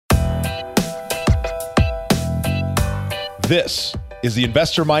This is the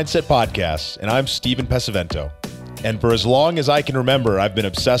Investor Mindset Podcast, and I'm Stephen Pesavento. And for as long as I can remember, I've been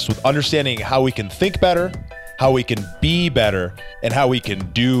obsessed with understanding how we can think better, how we can be better, and how we can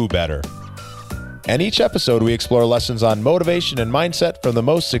do better. And each episode, we explore lessons on motivation and mindset from the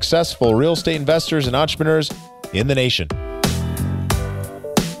most successful real estate investors and entrepreneurs in the nation.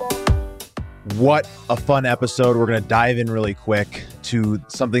 What a fun episode. We're going to dive in really quick to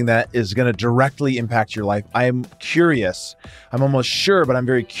something that is going to directly impact your life. I am curious. I'm almost sure, but I'm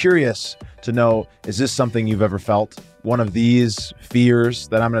very curious to know, is this something you've ever felt? One of these fears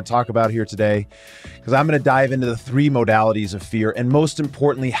that I'm going to talk about here today, because I'm going to dive into the three modalities of fear. And most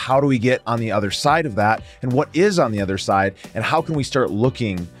importantly, how do we get on the other side of that? And what is on the other side? And how can we start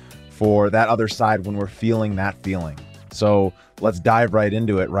looking for that other side when we're feeling that feeling? So let's dive right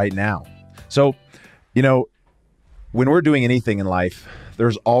into it right now. So, when we're doing anything in life,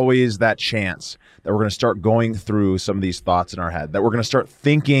 there's always that chance that we're going to start going through some of these thoughts in our head, that we're going to start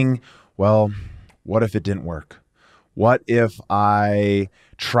thinking, well, what if it didn't work? What if I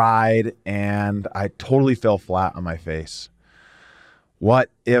tried and I totally fell flat on my face? What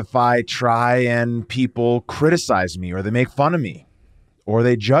if I try and people criticize me, or they make fun of me, or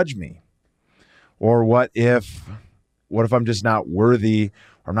they judge me? Or what if I'm just not worthy,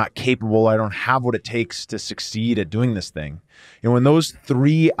 or I'm not capable, I don't have what it takes to succeed at doing this thing? When those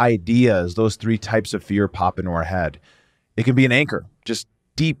three ideas, those three types of fear pop into our head, it can be an anchor just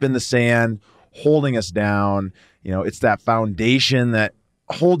deep in the sand, holding us down. It's that foundation that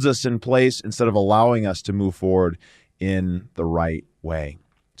holds us in place instead of allowing us to move forward in the right way.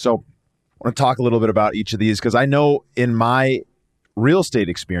 So I want to talk a little bit about each of these, because I know in my real estate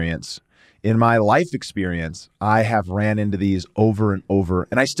experience, in my life experience, I have ran into these over and over,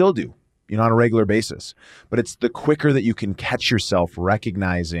 and I still do, on a regular basis. But it's the quicker that you can catch yourself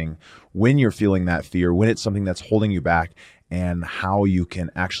recognizing when you're feeling that fear, when it's something that's holding you back, and how you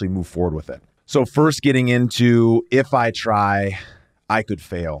can actually move forward with it. So first, getting into, if I try, I could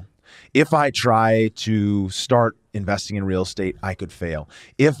fail. If I try to start investing in real estate, I could fail.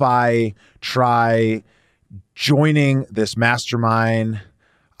 If I try joining this mastermind,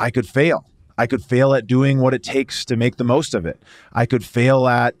 I could fail. I could fail at doing what it takes to make the most of it. I could fail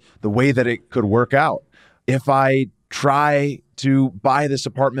at the way that it could work out. If I try to buy this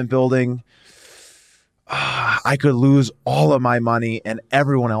apartment building, I could lose all of my money and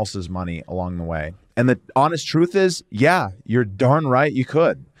everyone else's money along the way. And the honest truth is, yeah, you're darn right you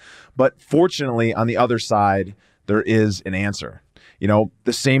could. But fortunately, on the other side, there is an answer.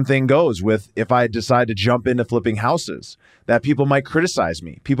 The same thing goes with if I decide to jump into flipping houses, that people might criticize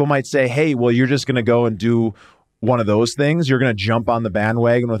me. People might say, hey, well, you're just going to go and do one of those things. You're going to jump on the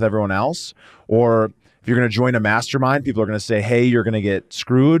bandwagon with everyone else. Or if you're going to join a mastermind, people are going to say, hey, you're going to get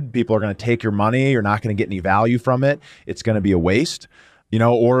screwed. People are going to take your money. You're not going to get any value from it. It's going to be a waste.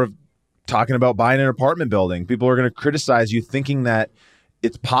 Or talking about buying an apartment building, people are going to criticize you, thinking that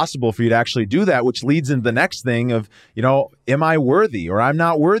it's possible for you to actually do that, which leads into the next thing of, am I worthy, or I'm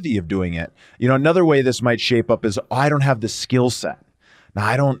not worthy of doing it? Another way this might shape up is, I don't have the skill set. Now,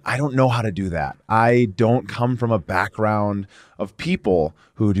 I don't know how to do that. I don't come from a background of people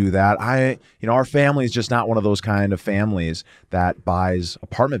who do that. Our family is just not one of those kind of families that buys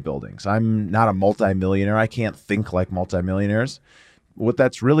apartment buildings. I'm not a multimillionaire. I can't think like multimillionaires. What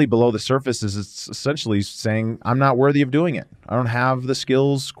that's really below the surface is, it's essentially saying, I'm not worthy of doing it. I don't have the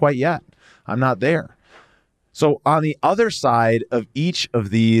skills quite yet. I'm not there. So on the other side of each of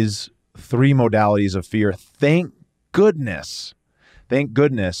these three modalities of fear, thank goodness,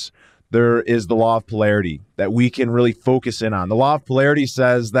 there is the law of polarity that we can really focus in on. The law of polarity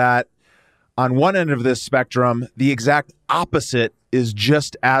says that on one end of this spectrum, the exact opposite is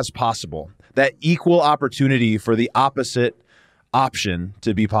just as possible. That equal opportunity for the opposite option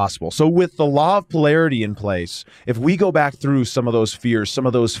to be possible. So with the law of polarity in place, if we go back through some of those fears, some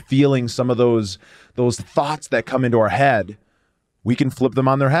of those feelings, some of those thoughts that come into our head, we can flip them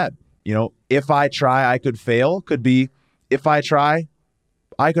on their head. If I try, I could fail, could be, if I try,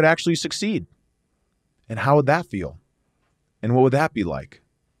 I could actually succeed. And how would that feel? And what would that be like?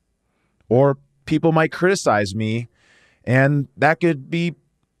 Or people might criticize me, and that could be,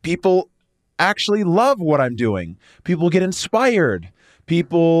 people actually love what I'm doing. People get inspired.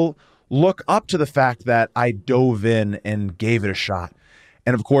 People look up to the fact that I dove in and gave it a shot.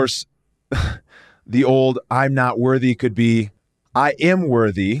 And of course, the old I'm not worthy could be, I am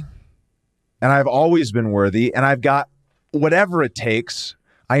worthy, and I've always been worthy, and I've got whatever it takes.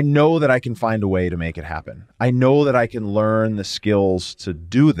 I know that I can find a way to make it happen. I know that I can learn the skills to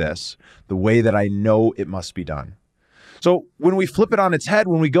do this the way that I know it must be done. So when we flip it on its head,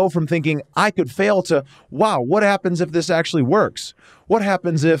 when we go from thinking I could fail to, wow, what happens if this actually works? What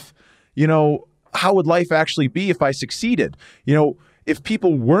happens if, how would life actually be if I succeeded? If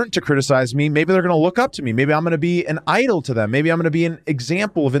people weren't to criticize me, maybe they're going to look up to me. Maybe I'm going to be an idol to them. Maybe I'm going to be an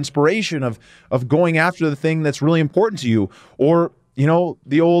example of inspiration of going after the thing that's really important to you. Or,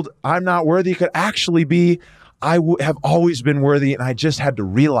 the old I'm not worthy could actually be I have always been worthy and I just had to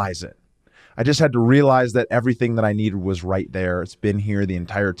realize it. I just had to realize that everything that I needed was right there. It's been here the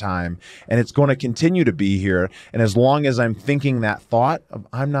entire time and it's going to continue to be here. And as long as I'm thinking that thought of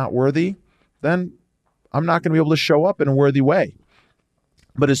I'm not worthy, then I'm not going to be able to show up in a worthy way.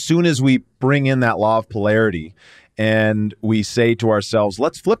 But as soon as we bring in that law of polarity and we say to ourselves,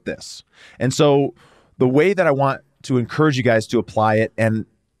 let's flip this. And so the way that I want to encourage you guys to apply it, and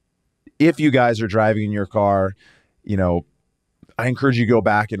if you guys are driving in your car, I encourage you to go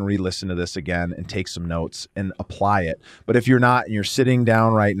back and re-listen to this again and take some notes and apply it. But if you're not and you're sitting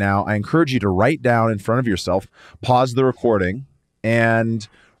down right now, I encourage you to write down in front of yourself, pause the recording, and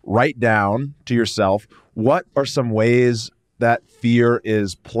write down to yourself, what are some ways that fear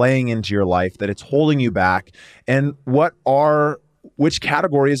is playing into your life, that it's holding you back, and which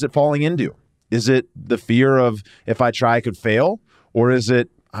category is it falling into? Is it the fear of if I try, I could fail? Or is it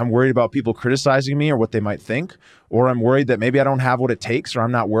I'm worried about people criticizing me or what they might think? Or I'm worried that maybe I don't have what it takes or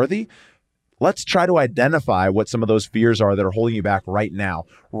I'm not worthy? Let's try to identify what some of those fears are that are holding you back right now.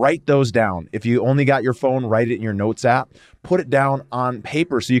 Write those down. If you only got your phone, write it in your notes app. Put it down on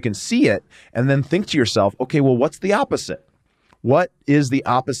paper so you can see it, and then think to yourself, okay, well, what's the opposite? What is the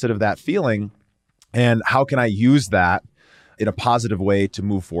opposite of that feeling, and how can I use that in a positive way to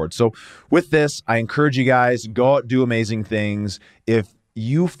move forward? So with this, I encourage you guys, go out, do amazing things. If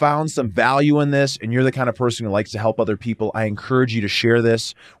you found some value in this and you're the kind of person who likes to help other people, I encourage you to share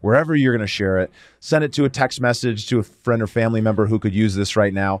this wherever you're going to share it. Send it to a text message to a friend or family member who could use this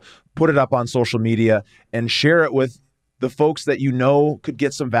right now. Put it up on social media and share it with the folks that could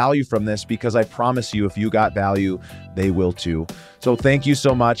get some value from this, because I promise you, if you got value, they will too. So thank you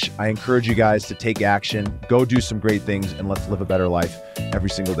so much. I encourage you guys to take action, go do some great things, and let's live a better life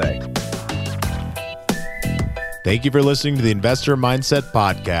every single day. Thank you for listening to the Investor Mindset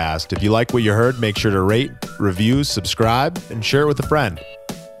Podcast. If you like what you heard, make sure to rate, review, subscribe, and share it with a friend.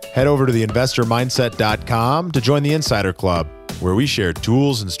 Head over to theinvestormindset.com to join the Insider Club, where we share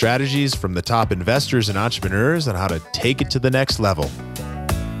tools and strategies from the top investors and entrepreneurs on how to take it to the next level.